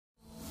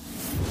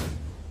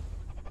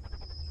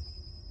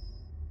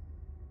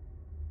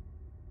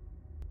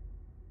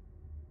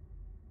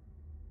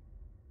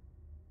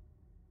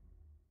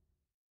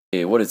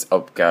Hey, what is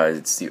up, guys?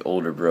 It's the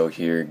older bro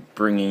here,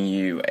 bringing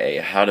you a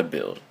how to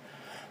build.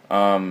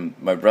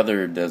 My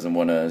brother doesn't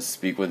want to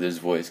speak with his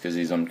voice because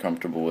he's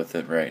uncomfortable with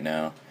it right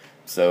now,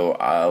 so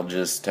I'll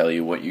just tell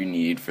you what you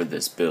need for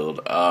this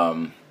build.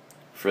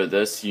 For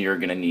this, you're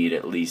gonna need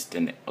at least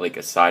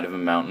a side of a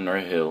mountain or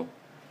a hill.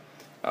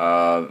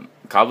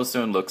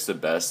 Cobblestone looks the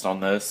best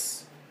on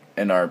this,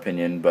 in our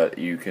opinion, but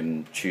you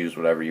can choose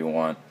whatever you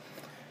want.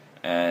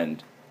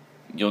 And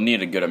you'll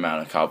need a good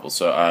amount of cobble,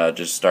 so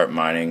just start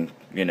mining,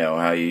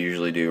 how you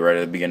usually do right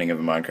at the beginning of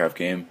a Minecraft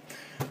game.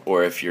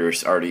 Or if you're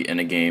already in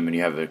a game and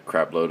you have a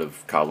crap load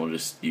of cobble,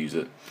 just use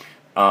it.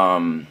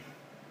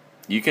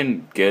 You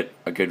can get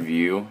a good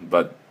view,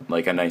 but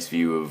like a nice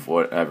view of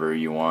whatever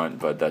you want,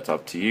 but that's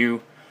up to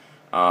you.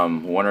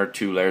 One or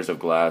two layers of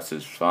glass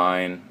is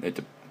fine. It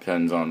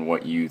depends on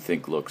what you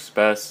think looks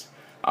best.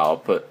 I'll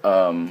put,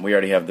 we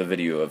already have the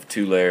video of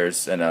 2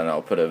 layers, and then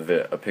I'll put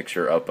a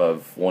picture up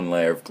of 1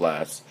 layer of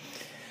glass.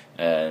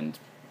 And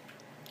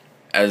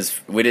as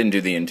we didn't do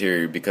the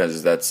interior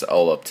because that's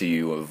all up to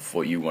you of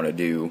what you want to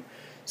do,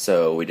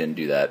 so we didn't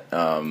do that.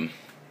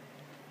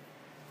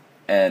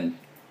 And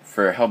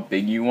for how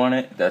big you want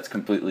it, that's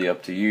completely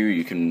up to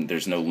you.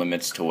 There's no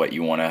limits to what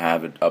you want to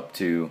have it up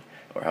to,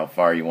 or how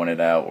far you want it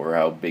out, or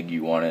how big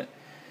you want it.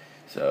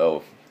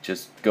 So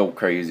just go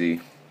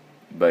crazy.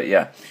 But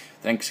yeah,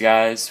 thanks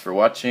guys for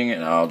watching,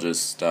 and I'll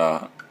just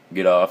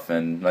get off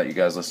and let you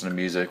guys listen to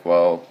music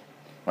while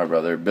my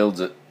brother builds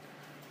it.